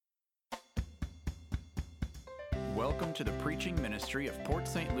Welcome to the preaching ministry of Port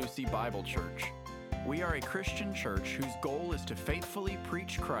St. Lucie Bible Church. We are a Christian church whose goal is to faithfully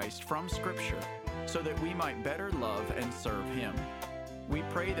preach Christ from Scripture so that we might better love and serve Him. We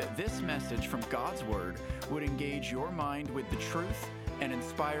pray that this message from God's Word would engage your mind with the truth and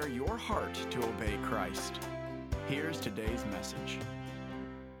inspire your heart to obey Christ. Here's today's message.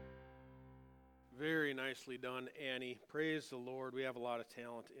 Very nicely done, Annie. Praise the Lord. We have a lot of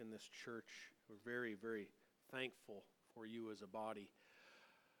talent in this church. We're very, very thankful for you as a body.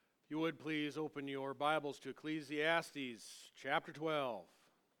 If you would please open your Bibles to Ecclesiastes chapter 12.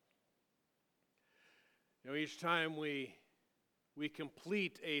 Each time we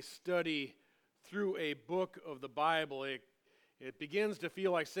complete a study through a book of the Bible, it begins to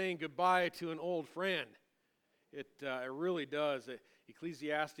feel like saying goodbye to an old friend. It really does.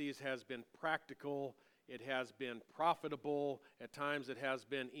 Ecclesiastes has been practical. It has been profitable. At times it has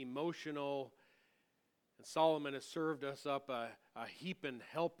been emotional. And Solomon has served us up a heaping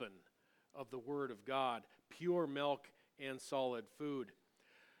helping of the Word of God, pure milk and solid food.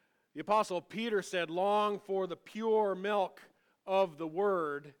 The Apostle Peter said, "Long for the pure milk of the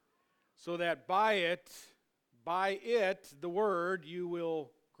Word, so that by it, the Word, you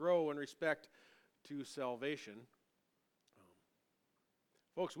will grow in respect to salvation."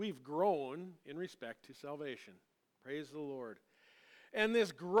 Folks, we've grown in respect to salvation. Praise the Lord. And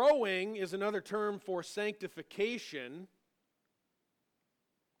this growing is another term for sanctification.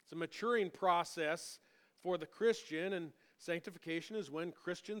 It's a maturing process for the Christian, and sanctification is when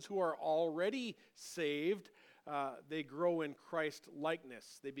Christians who are already saved, they grow in Christ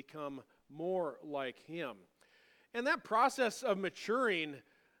likeness. They become more like Him. And that process of maturing,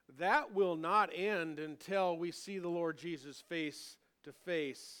 that will not end until we see the Lord Jesus face to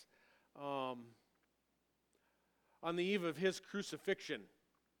face on the eve of His crucifixion.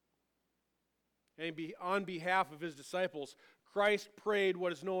 And on behalf of His disciples, Christ prayed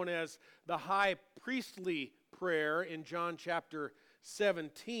what is known as the high priestly prayer in John chapter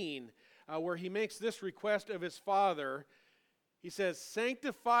 17, where He makes this request of His Father. He says,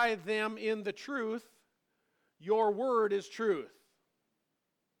 "Sanctify them in the truth, your word is truth."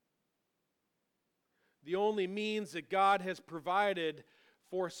 The only means that God has provided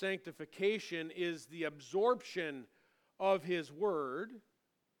for sanctification is the absorption of His Word,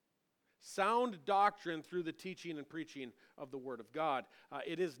 sound doctrine through the teaching and preaching of the Word of God.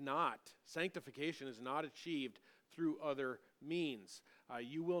 Sanctification is not achieved through other means.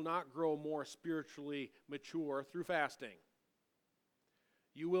 You will not grow more spiritually mature through fasting.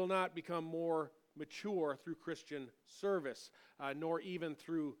 You will not become more mature through Christian service, nor even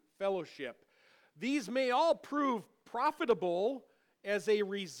through fellowship. These may all prove profitable as a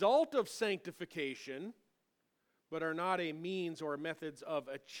result of sanctification, but are not a means or methods of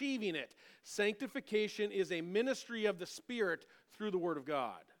achieving it. Sanctification is a ministry of the Spirit through the Word of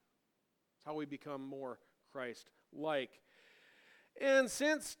God. It's how we become more Christ-like. And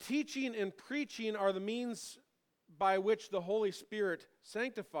since teaching and preaching are the means by which the Holy Spirit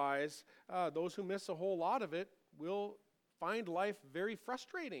sanctifies, those who miss a whole lot of it will find life very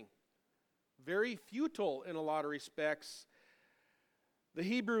frustrating, very futile in a lot of respects. The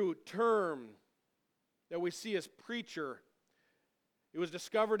Hebrew term that we see as preacher, it was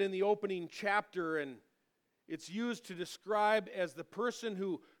discovered in the opening chapter, and it's used to describe as the person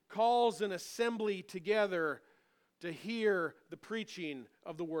who calls an assembly together to hear the preaching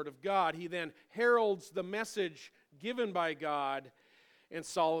of the Word of God. He then heralds the message given by God, and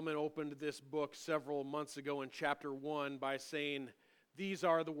Solomon opened this book several months ago in chapter 1 by saying, "These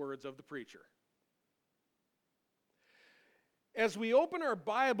are the words of the preacher." As we open our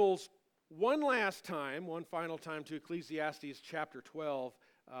Bibles one final time to Ecclesiastes chapter 12,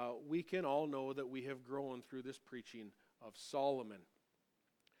 we can all know that we have grown through this preaching of Solomon.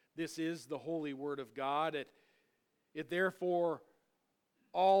 This is the holy Word of God. It therefore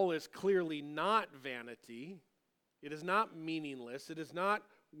all is clearly not vanity. It is not meaningless. It is not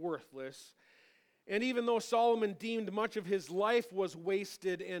worthless. And even though Solomon deemed much of his life was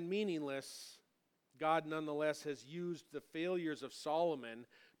wasted and meaningless, God nonetheless has used the failures of Solomon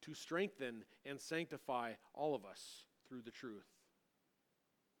to strengthen and sanctify all of us through the truth.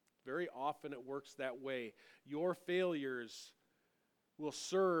 Very often it works that way. Your failures will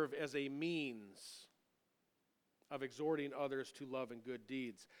serve as a means of exhorting others to love and good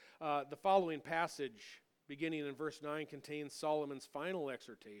deeds. The following passage, beginning in verse 9, contains Solomon's final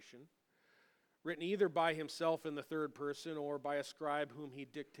exhortation, written either by himself in the third person or by a scribe whom he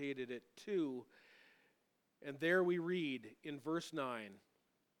dictated it to. And there we read in verse 9,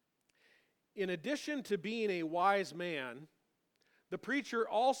 "In addition to being a wise man, the preacher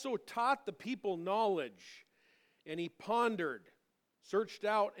also taught the people knowledge And he pondered, searched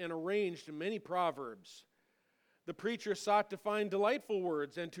out, and arranged many proverbs. The preacher sought to find delightful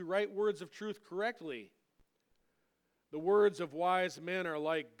words and to write words of truth correctly. The words of wise men are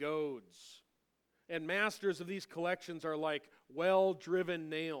like goads, and masters of these collections are like well-driven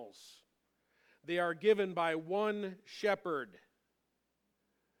nails. They are given by one shepherd.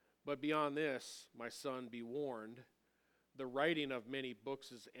 But beyond this, my son, be warned, the writing of many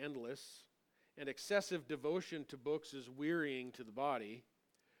books is endless, and excessive devotion to books is wearying to the body.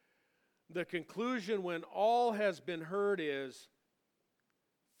 The conclusion when all has been heard is,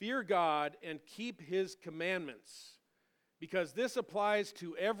 fear God and keep his commandments, because this applies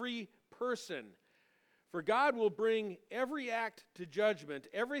to every person. For God will bring every act to judgment,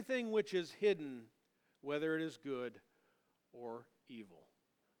 everything which is hidden, whether it is good or evil.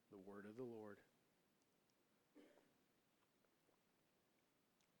 The word of the Lord.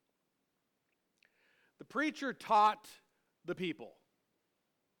 The preacher taught the people.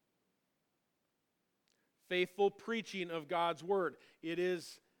 Faithful preaching of God's word. It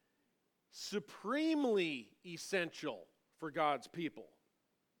is supremely essential for God's people.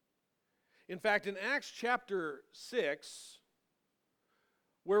 In fact, in Acts chapter 6,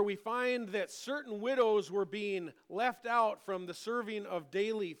 where we find that certain widows were being left out from the serving of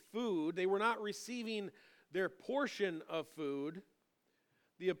daily food, they were not receiving their portion of food,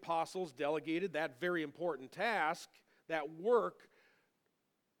 the apostles delegated that very important task, that work,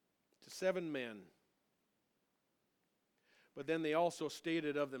 to 7 men. But then they also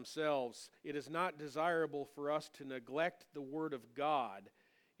stated of themselves, it is not desirable for us to neglect the word of God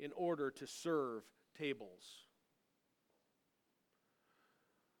in order to serve tables.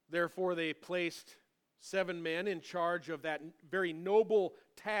 Therefore, they placed 7 men in charge of that very noble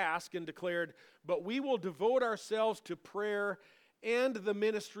task and declared, but we will devote ourselves to prayer and the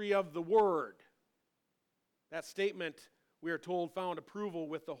ministry of the word. That statement, we are told, found approval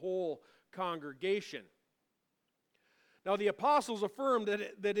with the whole congregation. Now, the apostles affirmed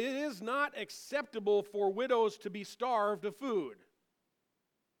that it is not acceptable for widows to be starved of food.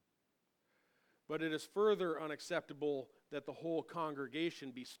 But it is further unacceptable that the whole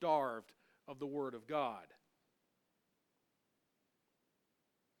congregation be starved of the Word of God.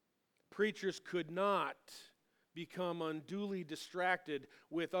 Preachers could not become unduly distracted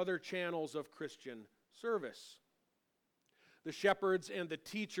with other channels of Christian service. The shepherds and the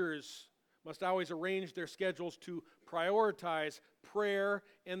teachers must always arrange their schedules to prioritize prayer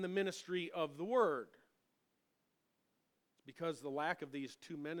and the ministry of the Word. Because the lack of these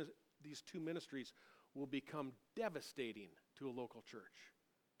two ministries will become devastating to a local church,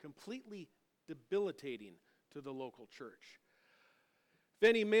 completely debilitating to the local church. If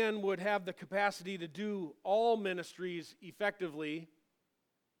any men would have the capacity to do all ministries effectively,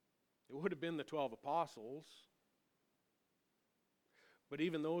 it would have been the 12 apostles. But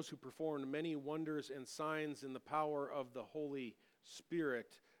even those who performed many wonders and signs in the power of the Holy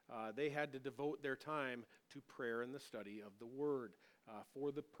Spirit, they had to devote their time to prayer and the study of the Word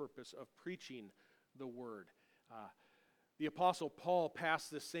for the purpose of preaching the Word. The Apostle Paul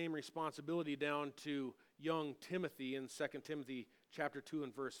passed this same responsibility down to young Timothy in 2 Timothy chapter 2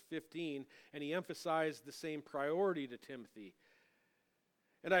 and verse 15, and he emphasized the same priority to Timothy.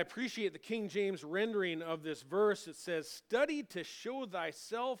 And I appreciate the King James rendering of this verse. It says, "Study to show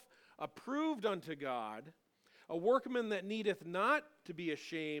thyself approved unto God, a workman that needeth not to be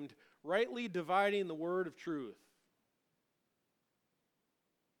ashamed, rightly dividing the word of truth."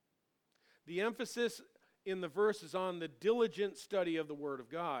 The emphasis in the verse is on the diligent study of the Word of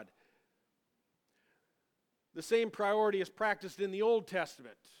God. The same priority is practiced in the Old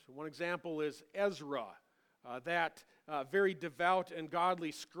Testament. One example is Ezra, that very devout and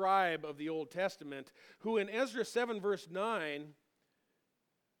godly scribe of the Old Testament, who in Ezra 7 verse 9,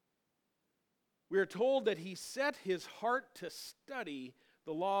 we are told that he set his heart to study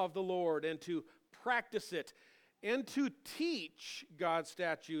the law of the Lord and to practice it and to teach God's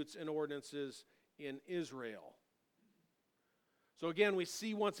statutes and ordinances in Israel. So again, we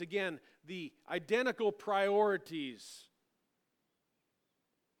see once again the identical priorities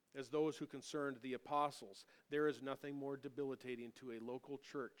as those who concerned the apostles. There is nothing more debilitating to a local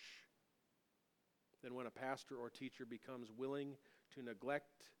church than when a pastor or teacher becomes willing to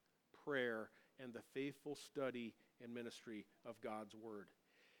neglect prayer and the faithful study and ministry of God's Word.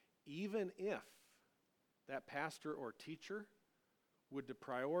 Even if that pastor or teacher would to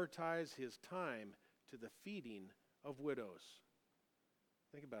prioritize his time to the feeding of widows.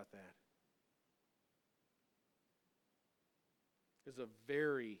 Think about that. It's a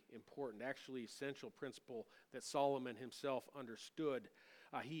very important, actually essential principle that Solomon himself understood.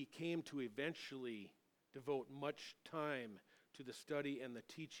 He came to eventually devote much time to the study and the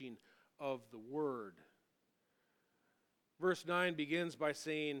teaching of the Word. Verse 9 begins by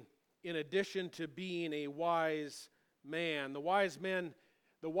saying, in addition to being a wise man, the wise man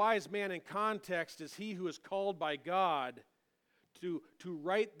in context is he who is called by God to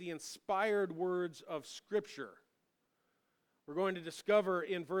write the inspired words of Scripture. We're going to discover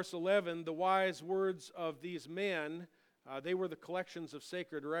in verse 11 the wise words of these men. They were the collections of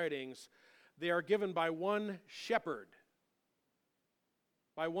sacred writings. They are given by one shepherd.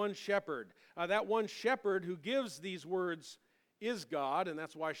 By one shepherd. That one shepherd who gives these words is God, and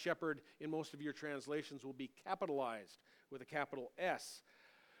that's why shepherd in most of your translations will be capitalized with a capital S.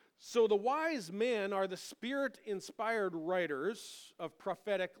 So the wise men are the Spirit-inspired writers of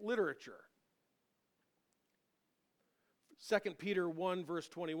prophetic literature. 2 Peter 1 verse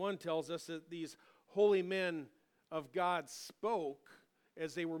 21 tells us that these holy men of God spoke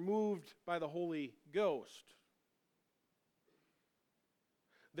as they were moved by the Holy Ghost.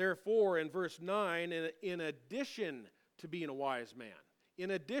 Therefore, in verse 9, in addition to being a wise man,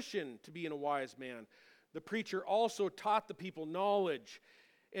 the preacher also taught the people knowledge,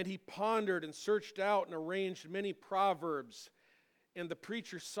 and he pondered and searched out and arranged many proverbs, and the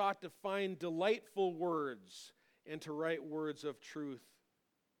preacher sought to find delightful words and to write words of truth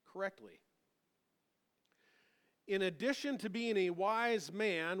correctly. In addition to being a wise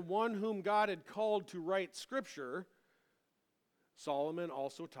man, one whom God had called to write Scripture, Solomon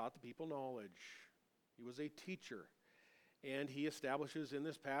also taught the people knowledge. He was a teacher, and he establishes in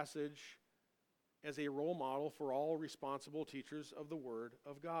this passage as a role model for all responsible teachers of the Word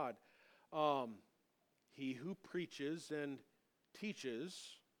of God. He who preaches and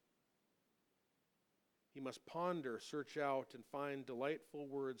teaches, he must ponder, search out, and find delightful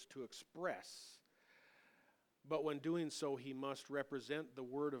words to express. But when doing so, he must represent the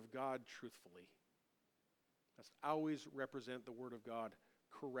Word of God truthfully. Must always represent the Word of God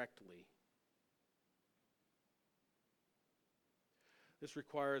correctly. This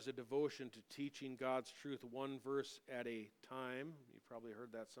requires a devotion to teaching God's truth one verse at a time. You've probably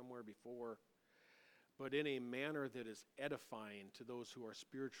heard that somewhere before. But in a manner that is edifying to those who are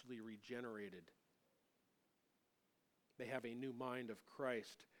spiritually regenerated. They have a new mind of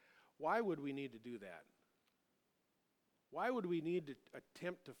Christ. Why would we need to do that? Why would we need to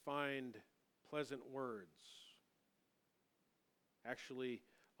attempt to find pleasant words? Actually,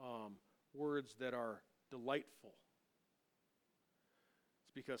 words that are delightful.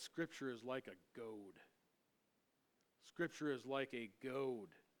 It's because Scripture is like a goad. Scripture is like a goad.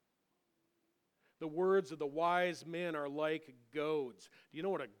 The words of the wise men are like goads. Do you know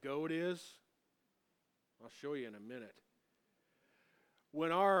what a goad is? I'll show you in a minute.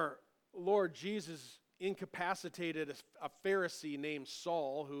 When our Lord Jesus incapacitated a Pharisee named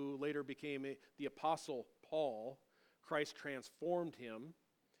Saul, who later became the Apostle Paul, Christ transformed him.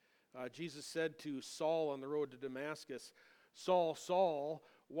 Jesus said to Saul on the road to Damascus, "Saul, Saul,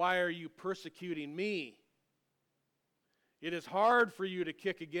 why are you persecuting me? It is hard for you to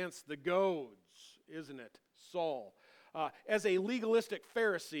kick against the goads, isn't it, Saul?" As a legalistic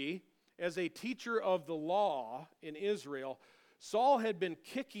Pharisee, as a teacher of the law in Israel, Saul had been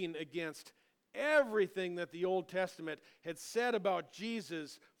kicking against everything that the Old Testament had said about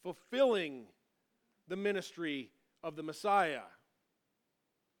Jesus fulfilling the ministry of the Messiah.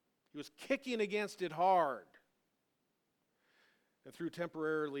 He was kicking against it hard. And through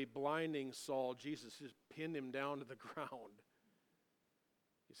temporarily blinding Saul, Jesus just pinned him down to the ground.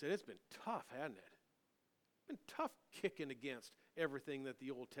 He said, "It's been tough, hasn't it? It's been tough kicking against everything that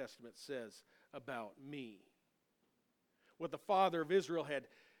the Old Testament says about me." What the father of Israel had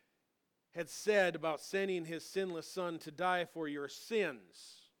said about sending his sinless son to die for your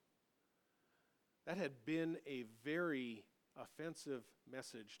sins, that had been a very offensive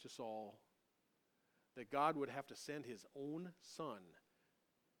message to Saul, that God would have to send his own son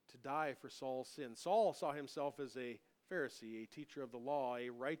to die for Saul's sin. Saul saw himself as a Pharisee, a teacher of the law, a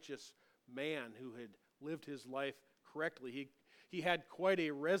righteous man who had lived his life correctly. He had quite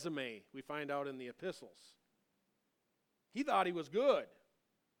a resume, we find out in the epistles. He thought he was good.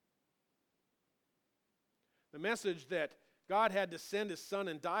 The message that God had to send his son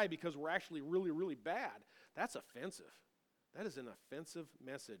and die because we're actually really, really bad, that's offensive. That is an offensive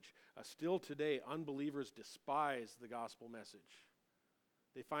message. Still today, unbelievers despise the gospel message.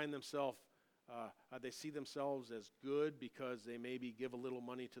 They find themselves, they see themselves as good because they maybe give a little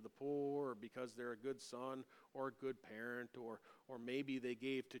money to the poor, or because they're a good son or a good parent, or maybe they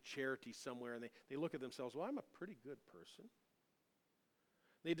gave to charity somewhere, and they look at themselves, well, I'm a pretty good person.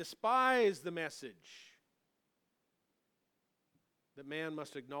 They despise the message. that man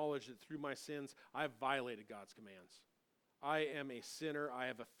must acknowledge that through my sins I have violated God's commands. I am a sinner. I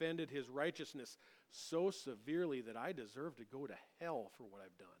have offended his righteousness so severely that I deserve to go to hell for what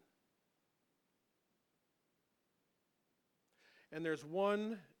I've done. And there's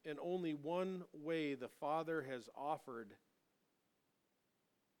one and only one way the Father has offered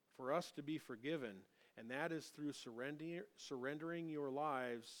for us to be forgiven, and that is through surrendering your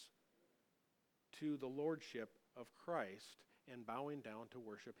lives to the lordship of Christ and bowing down to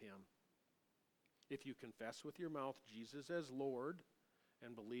worship him. If you confess with your mouth Jesus as Lord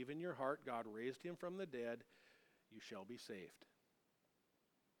and believe in your heart God raised him from the dead, you shall be saved.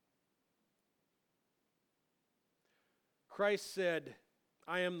 Christ said,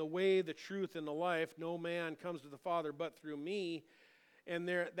 I am the way, the truth, and the life. No man comes to the Father but through me. And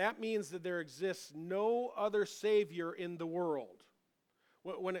that means that there exists no other Savior in the world.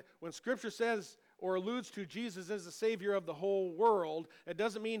 When Scripture says or alludes to Jesus as the Savior of the whole world, it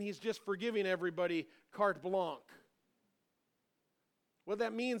doesn't mean he's just forgiving everybody carte blanche. What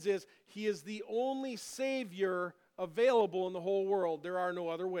that means is he is the only Savior available in the whole world. There are no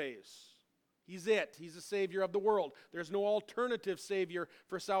other ways. He's it. He's the Savior of the world. There's no alternative Savior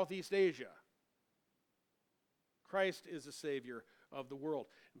for Southeast Asia. Christ is the Savior of the world.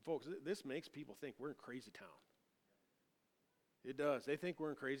 And folks, this makes people think we're in crazy town. It does. They think we're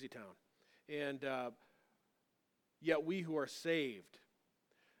in crazy town. And yet we who are saved,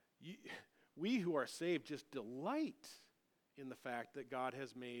 just delight in the fact that God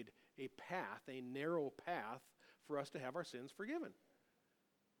has made a path, a narrow path, for us to have our sins forgiven.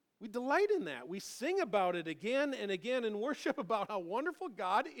 We delight in that. We sing about it again and again in worship about how wonderful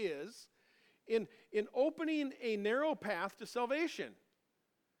God is in opening a narrow path to salvation.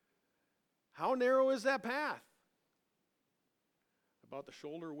 How narrow is that path? About the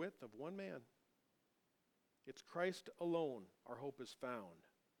shoulder width of one man. It's Christ alone our hope is found.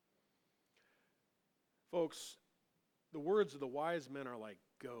 Folks, the words of the wise men are like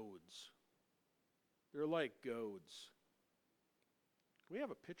goads. They're like goads. Can we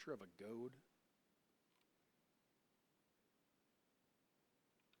have a picture of a goad?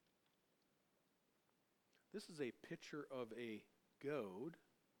 This is a picture of a goad.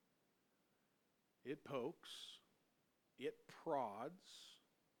 It pokes. It prods.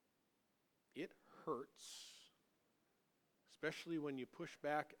 It hurts. Especially when you push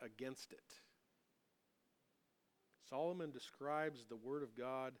back against it. Solomon describes the Word of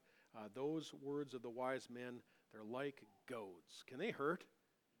God, those words of the wise men, they're like goads. Can they hurt?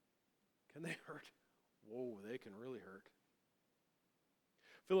 Can they hurt? Whoa, they can really hurt.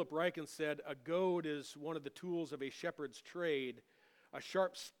 Philip Ryken said, a goad is one of the tools of a shepherd's trade, a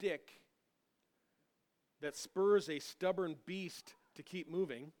sharp stick that spurs a stubborn beast to keep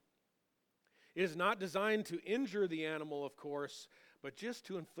moving. It is not designed to injure the animal, of course, but just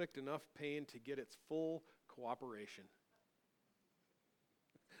to inflict enough pain to get its full cooperation.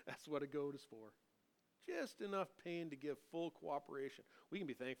 That's what a goad is for. Just enough pain to give full cooperation. We can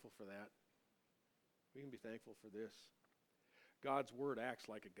be thankful for that. We can be thankful for this. God's word acts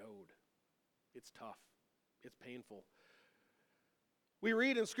like a goad. It's tough. It's painful. We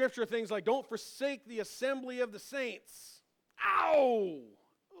read in Scripture things like, don't forsake the assembly of the saints. Ow!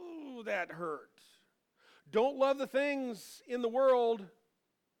 Ooh, that hurt. Don't love the things in the world.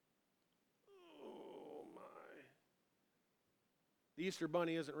 Oh, my. The Easter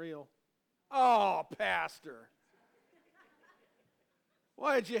bunny isn't real. Oh, Pastor.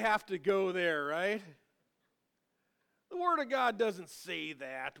 Why'd you have to go there, right? The Word of God doesn't say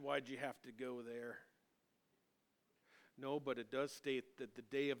that. Why'd you have to go there? No, but it does state that the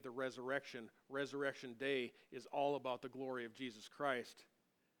day of the resurrection, Resurrection Day, is all about the glory of Jesus Christ.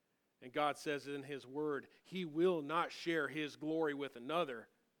 And God says in His Word, He will not share His glory with another.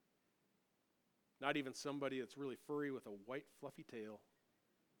 Not even somebody that's really furry with a white fluffy tail.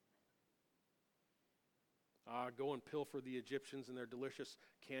 Go and pilfer the Egyptians and their delicious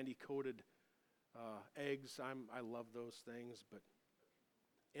candy-coated eggs. I love those things, but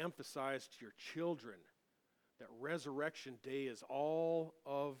emphasize to your children that Resurrection Day is all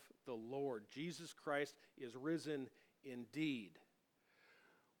of the Lord. Jesus Christ is risen indeed.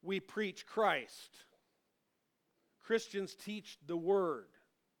 We preach Christ. Christians teach the Word.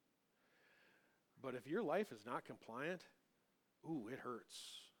 But if your life is not compliant, it hurts.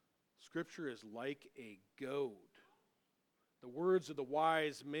 Scripture is like a goad. The words of the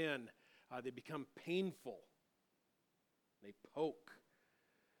wise men, they become painful. They poke.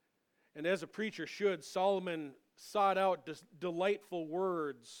 And as a preacher should, Solomon sought out delightful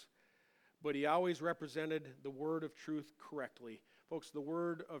words, but he always represented the word of truth correctly. Folks, the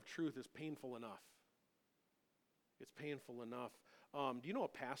word of truth is painful enough. It's painful enough. Do you know a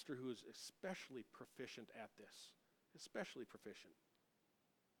pastor who is especially proficient at this? Especially proficient.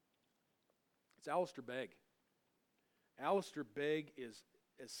 It's Alistair Begg. Alistair Begg is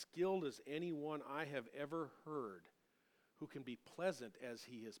as skilled as anyone I have ever heard who can be pleasant as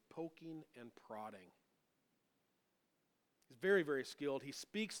he is poking and prodding. He's very, very skilled. He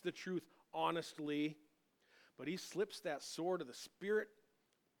speaks the truth honestly, but he slips that sword of the Spirit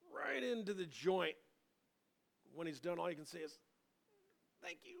right into the joint. When he's done, all you can say is,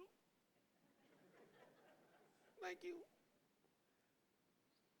 "Thank you. Thank you."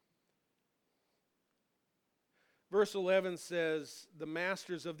 Verse 11 says, the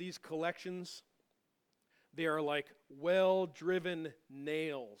masters of these collections, they are like well-driven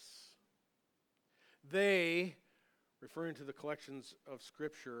nails. They, referring to the collections of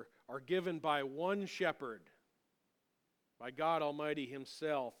Scripture, are given by one shepherd, by God Almighty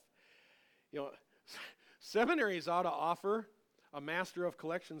himself. You know, seminaries ought to offer a Master of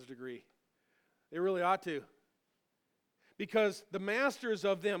Collections degree. They really ought to. Because the masters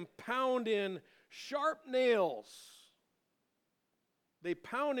of them pound in sharp nails. They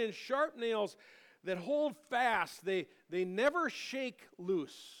pound in sharp nails that hold fast. They never shake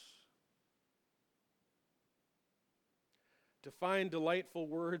loose. To find delightful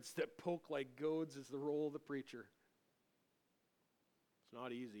words that poke like goads is the role of the preacher. It's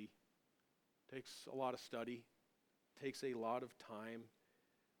not easy. It takes a lot of study. It takes a lot of time.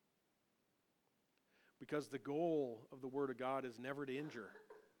 Because the goal of the Word of God is never to injure.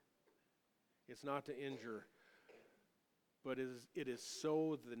 It's not to injure, but it is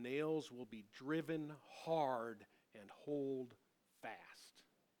so the nails will be driven hard and hold fast.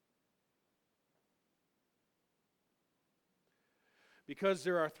 Because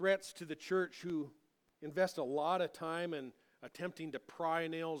there are threats to the church who invest a lot of time in attempting to pry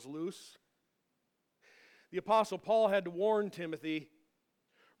nails loose, the Apostle Paul had to warn Timothy,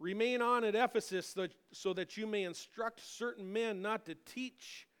 remain on at Ephesus so that you may instruct certain men not to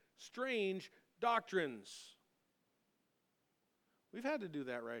teach strange doctrines. We've had to do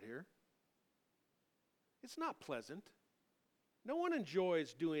that right here. It's not pleasant. No one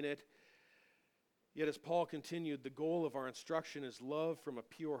enjoys doing it. Yet as Paul continued, the goal of our instruction is love from a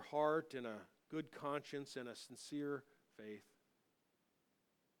pure heart and a good conscience and a sincere faith.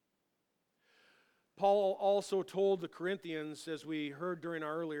 Paul also told the Corinthians, as we heard during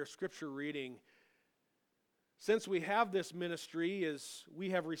our earlier scripture reading, since we have this ministry, as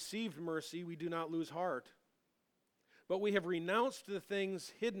we have received mercy, we do not lose heart. But we have renounced the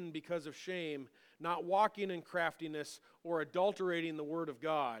things hidden because of shame, not walking in craftiness or adulterating the word of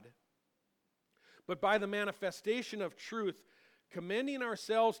God. But by the manifestation of truth, commending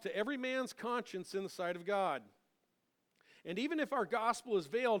ourselves to every man's conscience in the sight of God. And even if our gospel is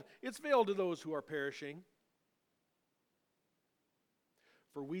veiled, it's veiled to those who are perishing.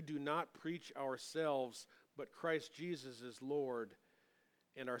 For we do not preach ourselves, but Christ Jesus is Lord,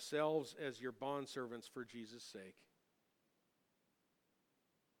 and ourselves as your bondservants for Jesus' sake.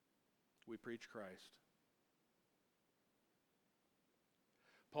 We preach Christ.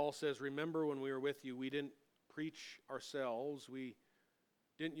 Paul says, remember when we were with you, we didn't preach ourselves. We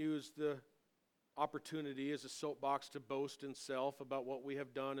didn't use the opportunity as a soapbox to boast in self about what we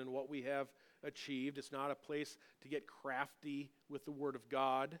have done and what we have achieved. It's not a place to get crafty with the Word of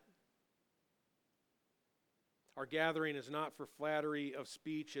God. Our gathering is not for flattery of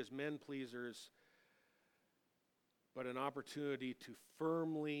speech as men pleasers, but an opportunity to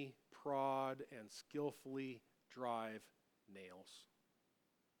firmly prod and skillfully drive nails.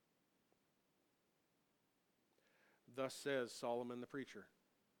 Thus says Solomon the preacher.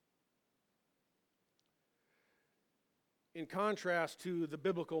 In contrast to the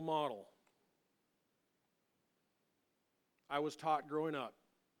biblical model I was taught growing up,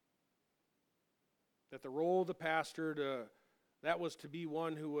 that the role of the pastor, that was to be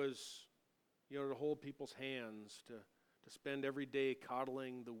one who was, to hold people's hands, to spend every day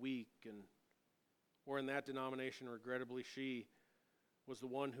coddling the weak, or in that denomination, regrettably, she was the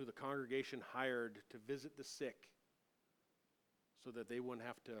one who the congregation hired to visit the sick so that they wouldn't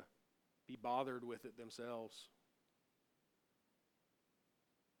have to be bothered with it themselves.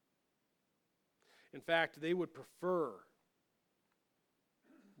 In fact, they would prefer,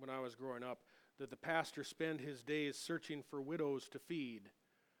 when I was growing up, that the pastor spend his days searching for widows to feed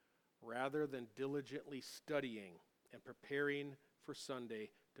rather than diligently studying and preparing for Sunday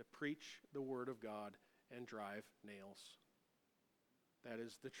to preach the Word of God and drive nails. That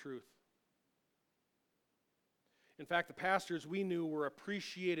is the truth. In fact, the pastors we knew were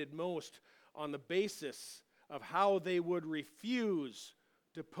appreciated most on the basis of how they would refuse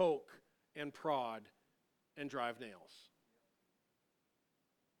to poke and prod and drive nails.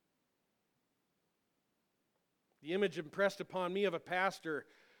 The image impressed upon me of a pastor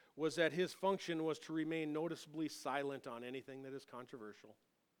was that his function was to remain noticeably silent on anything that is controversial.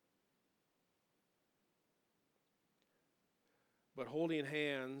 But holding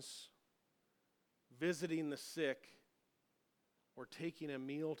hands, visiting the sick, or taking a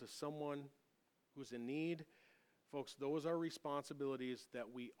meal to someone who's in need, folks, those are responsibilities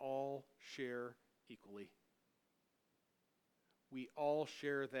that we all share equally. We all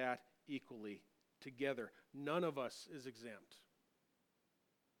share that equally together. None of us is exempt.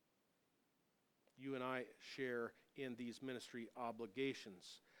 You and I share in these ministry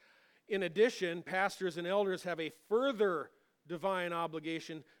obligations. In addition, pastors and elders have a further divine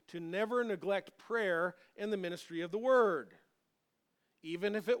obligation to never neglect prayer and the ministry of the word,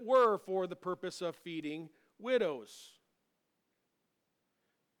 even if it were for the purpose of feeding widows.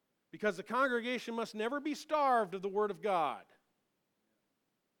 Because the congregation must never be starved of the word of God.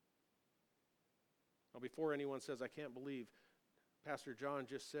 Now, before anyone says, I can't believe Pastor John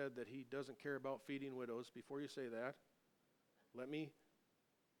just said that he doesn't care about feeding widows, before you say that, let me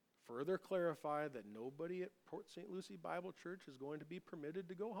further clarify that nobody at Port St. Lucie Bible Church is going to be permitted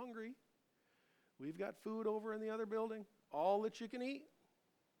to go hungry. We've got food over in the other building, all that you can eat.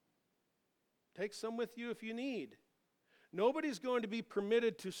 Take some with you if you need. Nobody's going to be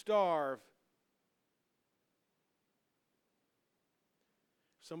permitted to starve.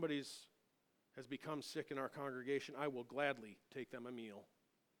 If somebody has become sick in our congregation, I will gladly take them a meal.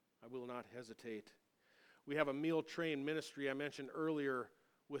 I will not hesitate. We have a meal train ministry I mentioned earlier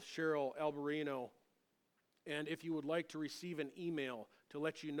with Cheryl Alberino. And if you would like to receive an email to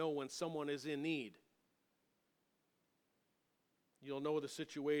let you know when someone is in need, you'll know the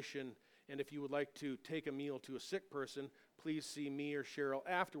situation. And if you would like to take a meal to a sick person, please see me or Cheryl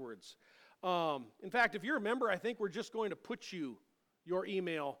afterwards. In fact, if you're a member, I think we're just going to put your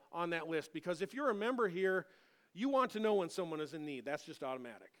email on that list, because if you're a member here, you want to know when someone is in need. That's just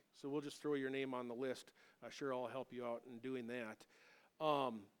automatic. So we'll just throw your name on the list. Cheryl will help you out in doing that.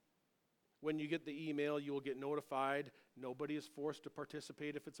 When you get the email, you will get notified. Nobody is forced to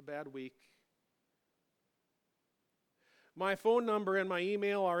participate if it's a bad week. My phone number and my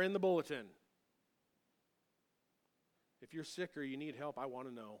email are in the bulletin. If you're sick or you need help, I want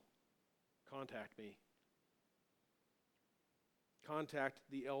to know. Contact me. Contact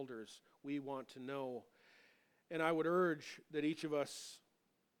the elders. We want to know. And I would urge that each of us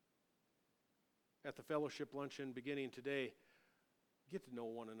at the fellowship luncheon beginning today get to know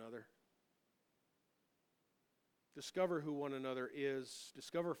one another. Discover who one another is.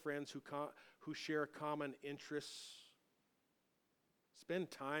 Discover friends who share common interests.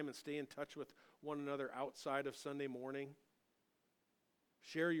 Spend time and stay in touch with one another outside of Sunday morning.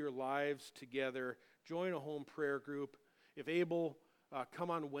 Share your lives together. Join a home prayer group. If able,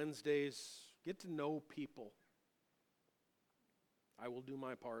 come on Wednesdays. Get to know people. I will do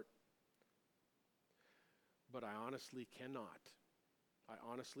my part. But I honestly cannot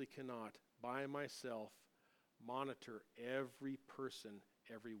by myself monitor every person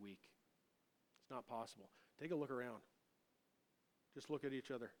every week. It's not possible. Take a look around. Just look at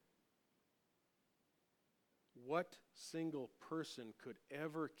each other. What single person could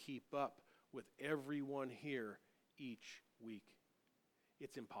ever keep up with everyone here each week?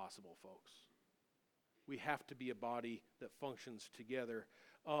 It's impossible, folks. We have to be a body that functions together.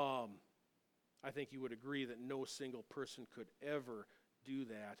 I think you would agree that no single person could ever do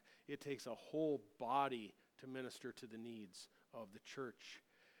that. It takes a whole body to minister to the needs of the church.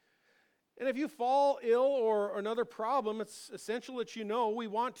 And if you fall ill or another problem, it's essential that you know we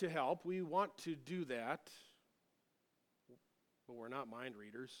want to help. We want to do that. But we're not mind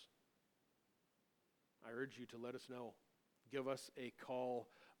readers. I urge you to let us know. Give us a call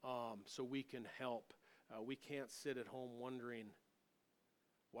so we can help. We can't sit at home wondering,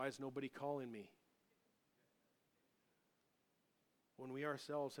 why is nobody calling me? When we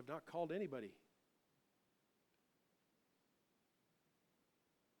ourselves have not called anybody.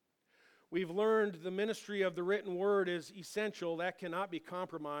 We've learned the ministry of the written word is essential. That cannot be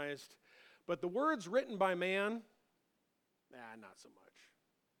compromised. But the words written by man, not so much.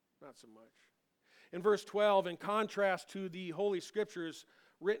 Not so much. In verse 12, in contrast to the Holy Scriptures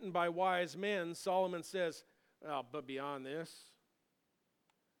written by wise men, Solomon says, but beyond this,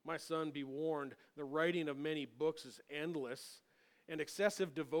 my son, be warned, the writing of many books is endless, and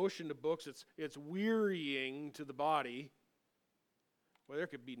excessive devotion to books, it's wearying to the body. Well, there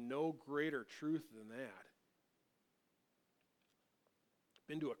could be no greater truth than that.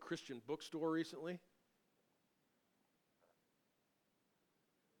 Been to a Christian bookstore recently.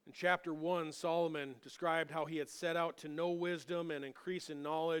 In chapter 1, Solomon described how he had set out to know wisdom and increase in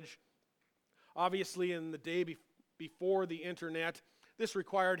knowledge. Obviously, in the day before the internet, this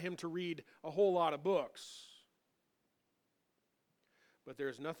required him to read a whole lot of books. But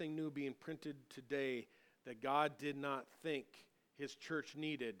there's nothing new being printed today that God did not think his church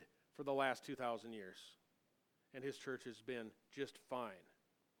needed for the last 2,000 years. And his church has been just fine.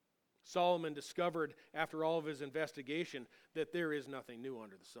 Solomon discovered, after all of his investigation, that there is nothing new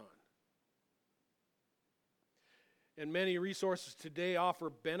under the sun. And many resources today offer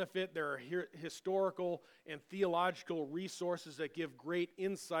benefit. There are historical and theological resources that give great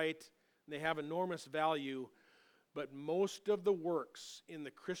insight, and they have enormous value. But most of the works in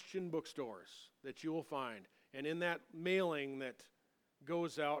the Christian bookstores that you will find, and in that mailing that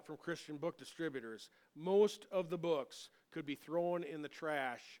goes out from Christian book distributors, most of the books could be thrown in the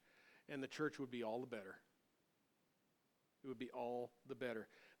trash, and the church would be all the better. It would be all the better.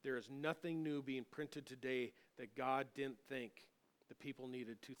 There is nothing new being printed today that God didn't think the people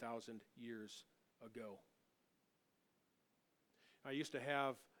needed 2,000 years ago. I used to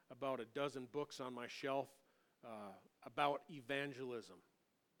have about a dozen books on my shelf about evangelism.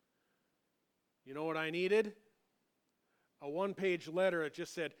 You know what I needed? A one-page letter that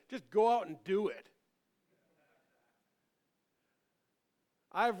just said, just go out and do it.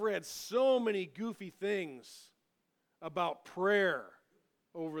 I've read so many goofy things about prayer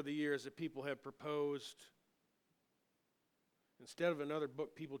over the years that people have proposed. Instead of another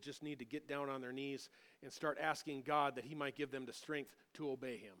book, people just need to get down on their knees and start asking God that he might give them the strength to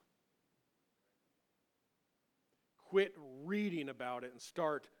obey him. Quit reading about it and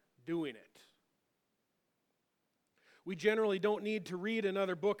start doing it. We generally don't need to read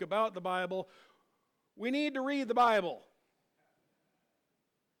another book about the Bible. We need to read the Bible.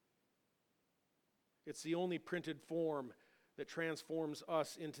 It's the only printed form that transforms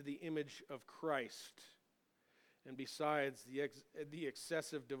us into the image of Christ. And besides, the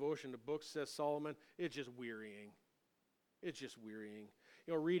excessive devotion to books, says Solomon, it's just wearying. It's just wearying.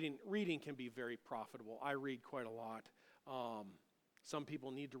 You know, reading can be very profitable. I read quite a lot. Some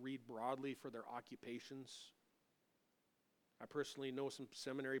people need to read broadly for their occupations. I personally know some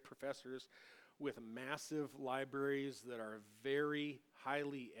seminary professors with massive libraries that are very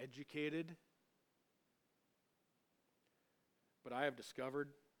highly educated. But I have discovered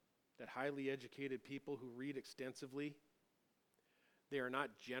that highly educated people who read extensively, they are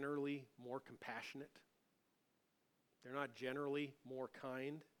not generally more compassionate. They're not generally more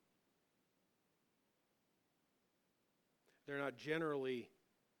kind. They're not generally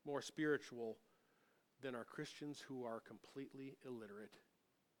more spiritual than are Christians who are completely illiterate.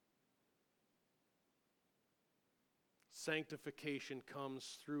 Sanctification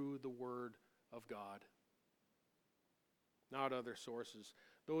comes through the Word of God, not other sources.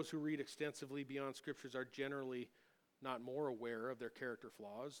 Those who read extensively beyond Scriptures are generally not more aware of their character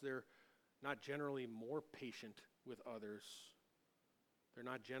flaws. They're not generally more patient with others. They're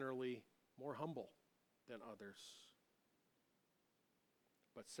not generally more humble than others.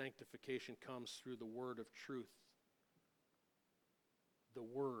 But sanctification comes through the word of truth. The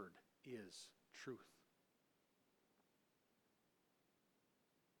word is truth.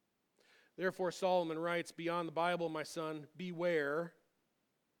 Therefore, Solomon writes, beyond the Bible, my son, beware.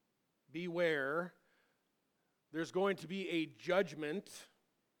 Beware. There's going to be a judgment.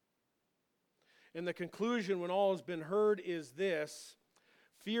 And the conclusion, when all has been heard, is this: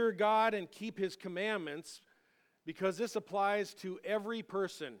 fear God and keep his commandments, because this applies to every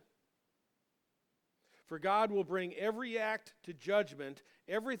person. For God will bring every act to judgment,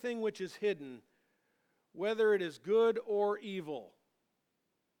 everything which is hidden, whether it is good or evil.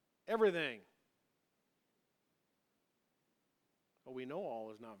 Everything. Well, we know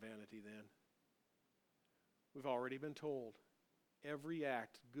all is not vanity then. We've already been told every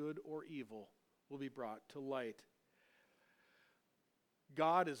act, good or evil, will be brought to light.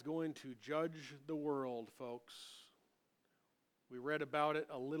 God is going to judge the world, folks. We read about it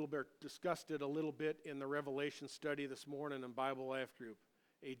a little bit, discussed it a little bit in the Revelation study this morning in Bible Life Group.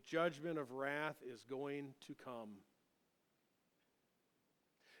 A judgment of wrath is going to come.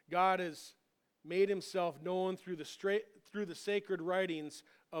 God has made himself known through the sacred writings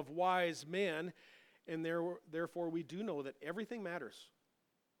of wise men, and therefore we do know that everything matters.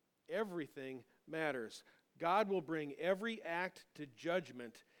 Everything matters. God will bring every act to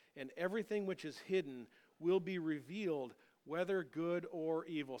judgment, and everything which is hidden will be revealed, whether good or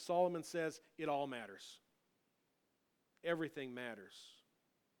evil. Solomon says it all matters. Everything matters.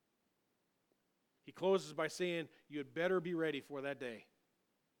 He closes by saying, you'd better be ready for that day.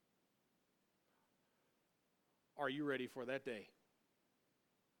 Are you ready for that day?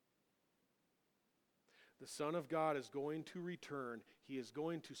 The Son of God is going to return. He is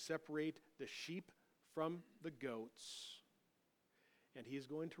going to separate the sheep from the goats, and he is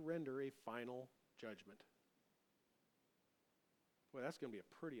going to render a final judgment. Boy, that's going to be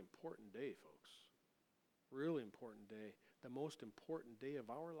a pretty important day, folks. Really important day. The most important day of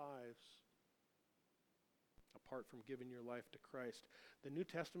our lives, apart from giving your life to Christ. The New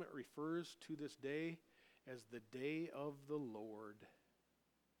Testament refers to this day as the day of the Lord.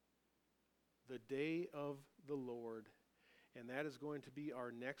 The day of the Lord. And that is going to be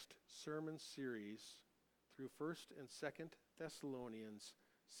our next sermon series through 1st and 2nd Thessalonians,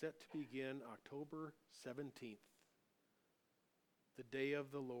 set to begin October 17th. The day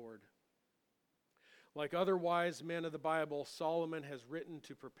of the Lord. Like other wise men of the Bible, Solomon has written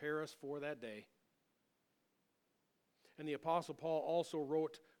to prepare us for that day. And the Apostle Paul also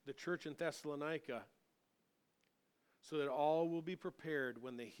wrote the church in Thessalonica so that all will be prepared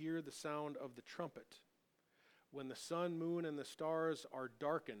when they hear the sound of the trumpet, when the sun, moon, and the stars are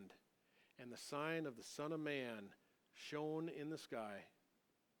darkened, and the sign of the Son of Man shown in the sky.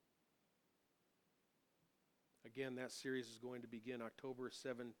 Again, that series is going to begin October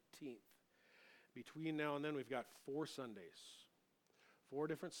 17th. Between now and then, we've got 4 Sundays. 4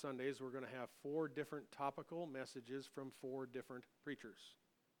 different Sundays. We're going to have 4 different topical messages from 4 different preachers.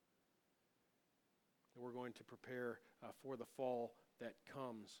 And we're going to prepare for the fall that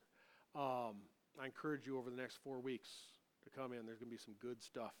comes. I encourage you over the next 4 weeks to come in. There's going to be some good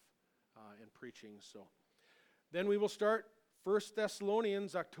stuff in preaching. So then we will start 1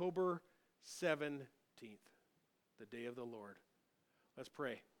 Thessalonians, October 17th, the day of the Lord. Let's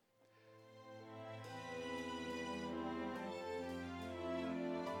pray.